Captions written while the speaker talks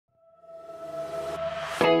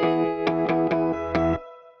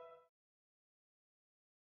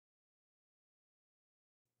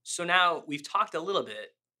So now we've talked a little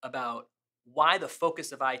bit about why the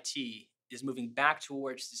focus of IT is moving back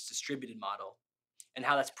towards this distributed model and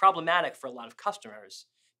how that's problematic for a lot of customers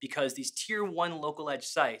because these tier one local edge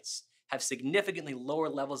sites have significantly lower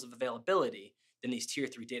levels of availability than these tier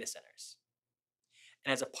three data centers.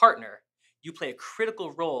 And as a partner, you play a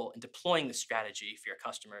critical role in deploying this strategy for your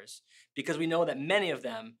customers because we know that many of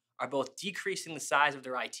them are both decreasing the size of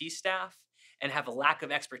their IT staff and have a lack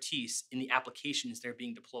of expertise in the applications that are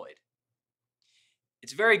being deployed.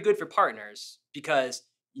 It's very good for partners because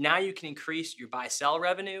now you can increase your buy sell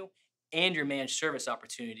revenue and your managed service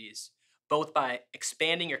opportunities, both by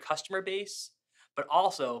expanding your customer base, but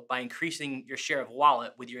also by increasing your share of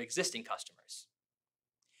wallet with your existing customers.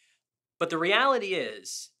 But the reality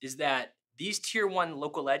is that these tier one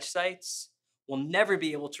local edge sites will never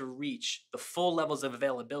be able to reach the full levels of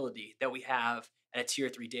availability that we have at a tier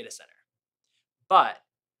three data center. But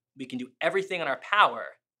we can do everything in our power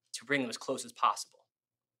to bring them as close as possible.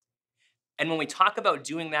 And when we talk about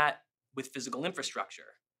doing that with physical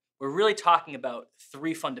infrastructure, we're really talking about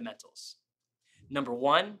three fundamentals. Number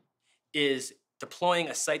one is deploying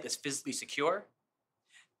a site that's physically secure.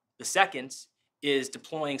 The second is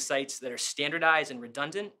deploying sites that are standardized and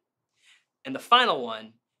redundant. And the final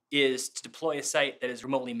one is to deploy a site that is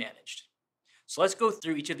remotely managed. So let's go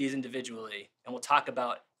through each of these individually, and we'll talk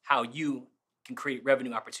about how you can create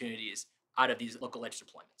revenue opportunities out of these local edge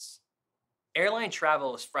deployments. Airline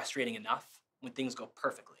travel is frustrating enough when things go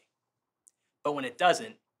perfectly. But when it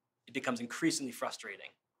doesn't, it becomes increasingly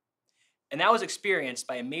frustrating. And that was experienced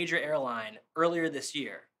by a major airline earlier this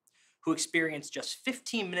year who experienced just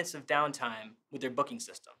 15 minutes of downtime with their booking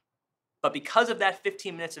system. But because of that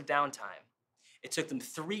 15 minutes of downtime, it took them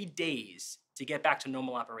 3 days to get back to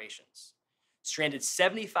normal operations, stranded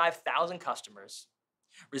 75,000 customers,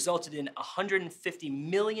 resulted in 150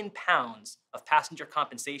 million pounds of passenger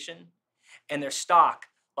compensation, and their stock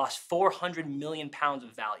lost 400 million pounds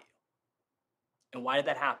of value. And why did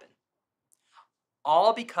that happen?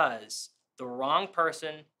 All because the wrong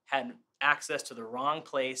person had access to the wrong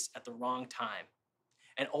place at the wrong time,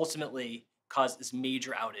 and ultimately caused this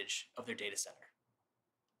major outage of their data center.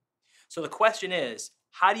 So the question is,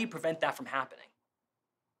 how do you prevent that from happening?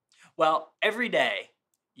 Well, every day,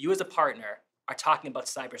 you as a partner are talking about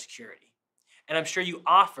cybersecurity. And I'm sure you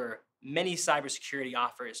offer many cybersecurity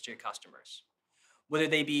offers to your customers, whether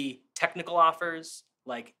they be technical offers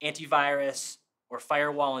like antivirus or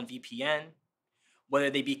firewall and VPN, whether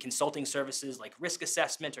they be consulting services like risk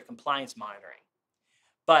assessment or compliance monitoring.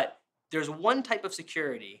 But there's one type of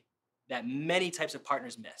security that many types of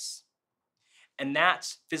partners miss, and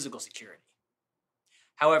that's physical security.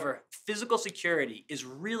 However, physical security is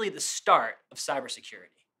really the start of cybersecurity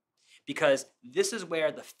because this is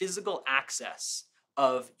where the physical access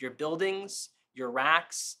of your buildings, your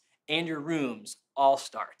racks, and your rooms all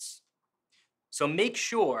starts. So make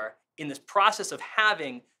sure in this process of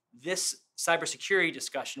having this cybersecurity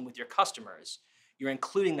discussion with your customers, you're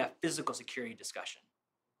including that physical security discussion.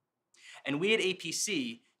 And we at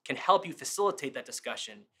APC can help you facilitate that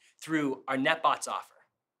discussion through our NetBots offer.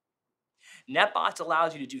 NetBots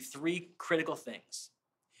allows you to do 3 critical things.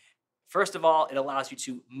 First of all, it allows you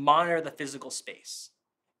to monitor the physical space.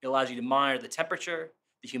 It allows you to monitor the temperature,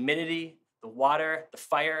 the humidity, the water, the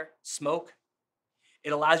fire, smoke.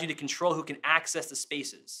 It allows you to control who can access the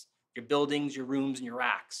spaces, your buildings, your rooms, and your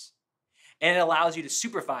racks. And it allows you to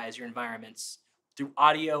supervise your environments through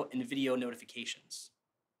audio and video notifications.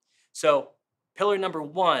 So pillar number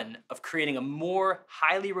 1 of creating a more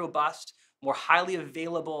highly robust, more highly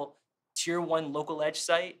available tier 1 local edge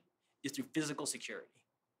site is through physical security.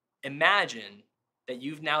 Imagine that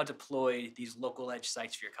you've now deployed these local edge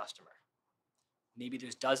sites for your customer. Maybe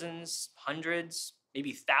there's dozens, hundreds,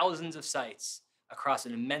 maybe thousands of sites across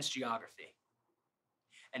an immense geography.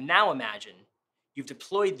 And now imagine you've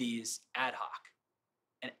deployed these ad hoc,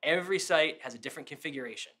 and every site has a different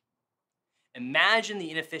configuration. Imagine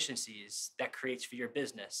the inefficiencies that creates for your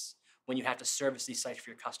business when you have to service these sites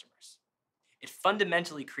for your customers. It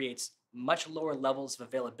fundamentally creates much lower levels of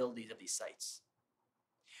availability of these sites.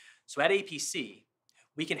 So at APC,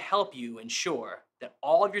 we can help you ensure that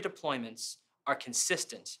all of your deployments are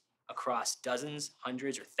consistent across dozens,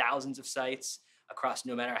 hundreds, or thousands of sites, across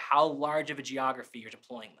no matter how large of a geography you're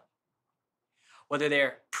deploying them. Whether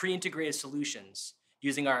they're pre-integrated solutions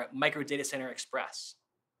using our Micro Data Center Express,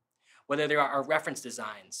 whether there are reference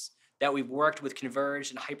designs that we've worked with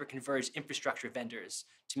converged and hyper-converged infrastructure vendors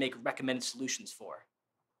to make recommended solutions for,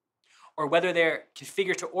 or whether they're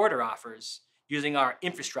configure-to-order offers using our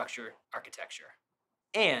infrastructure architecture.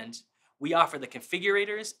 And we offer the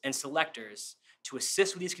configurators and selectors to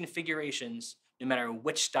assist with these configurations no matter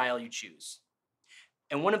which style you choose.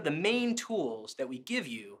 And one of the main tools that we give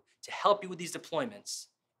you to help you with these deployments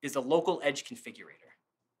is the local edge configurator.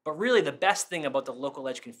 But really, the best thing about the local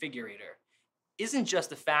edge configurator isn't just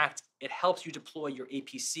the fact it helps you deploy your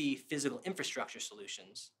APC physical infrastructure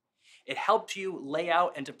solutions. It helps you lay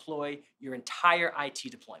out and deploy your entire IT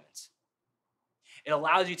deployment. It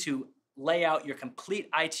allows you to lay out your complete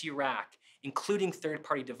IT rack, including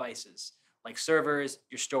third-party devices like servers,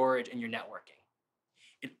 your storage, and your networking.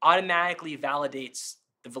 It automatically validates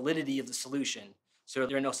the validity of the solution so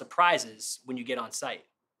there are no surprises when you get on site.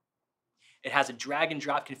 It has a drag and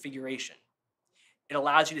drop configuration. It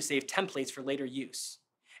allows you to save templates for later use.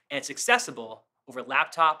 And it's accessible over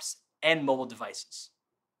laptops and mobile devices.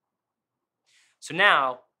 So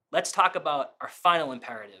now, let's talk about our final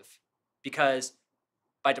imperative, because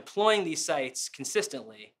by deploying these sites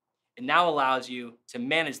consistently, it now allows you to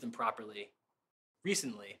manage them properly.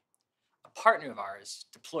 Recently, a partner of ours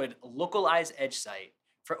deployed a localized edge site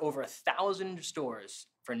for over 1,000 stores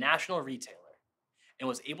for a national retailer and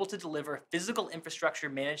was able to deliver physical infrastructure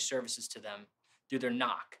managed services to them through their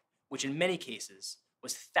NOC, which in many cases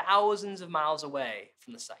was thousands of miles away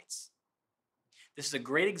from the sites. This is a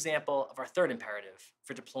great example of our third imperative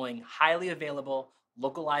for deploying highly available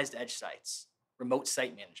localized edge sites, remote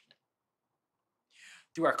site management.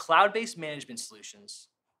 Through our cloud-based management solutions,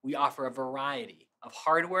 we offer a variety of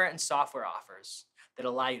hardware and software offers that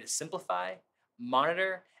allow you to simplify,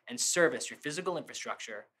 monitor, and service your physical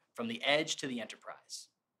infrastructure from the edge to the enterprise.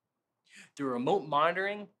 Through remote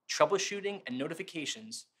monitoring, troubleshooting, and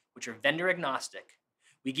notifications, which are vendor agnostic,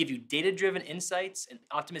 we give you data-driven insights and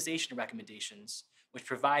optimization recommendations, which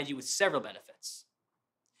provide you with several benefits.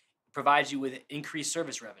 It provides you with increased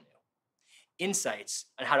service revenue, insights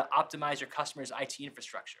on how to optimize your customers' IT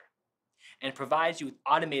infrastructure, and it provides you with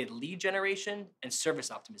automated lead generation and service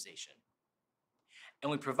optimization.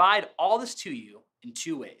 And we provide all this to you in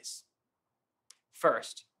two ways.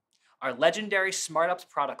 First, our legendary SmartOps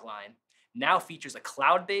product line now features a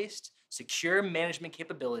cloud-based, secure management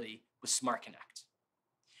capability with Smart Connect.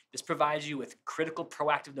 This provides you with critical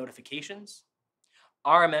proactive notifications,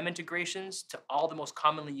 RMM integrations to all the most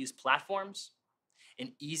commonly used platforms,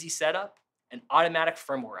 an easy setup, and automatic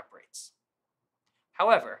firmware upgrades.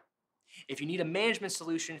 However, if you need a management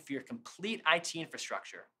solution for your complete IT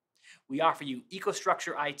infrastructure, we offer you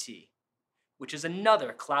EcoStruxure IT, which is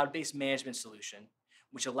another cloud-based management solution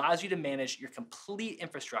which allows you to manage your complete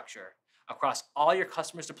infrastructure across all your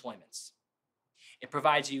customers' deployments. It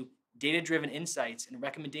provides you data-driven insights and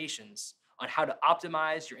recommendations on how to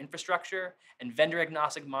optimize your infrastructure and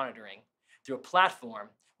vendor-agnostic monitoring through a platform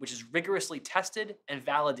which is rigorously tested and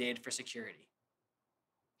validated for security.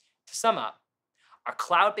 To sum up, our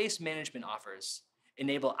cloud-based management offers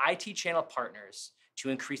enable IT channel partners to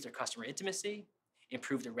increase their customer intimacy,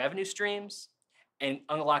 improve their revenue streams, and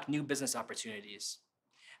unlock new business opportunities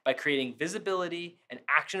by creating visibility and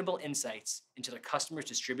actionable insights into their customers'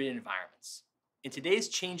 distributed environments. In today's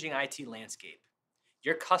changing IT landscape,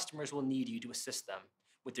 your customers will need you to assist them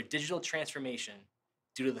with their digital transformation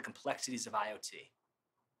due to the complexities of IoT.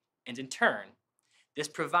 And in turn, this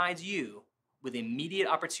provides you with immediate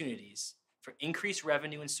opportunities for increased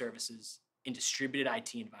revenue and services in distributed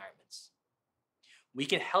IT environments. We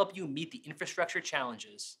can help you meet the infrastructure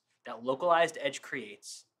challenges that localized edge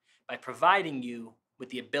creates by providing you with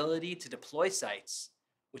the ability to deploy sites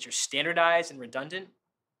which are standardized and redundant,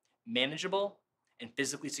 manageable, and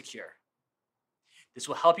physically secure. This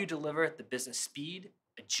will help you deliver the business speed,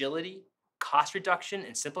 agility, cost reduction,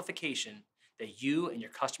 and simplification that you and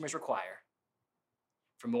your customers require.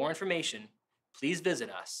 For more information, please visit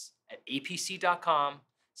us at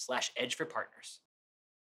apc.com/edgeforpartners.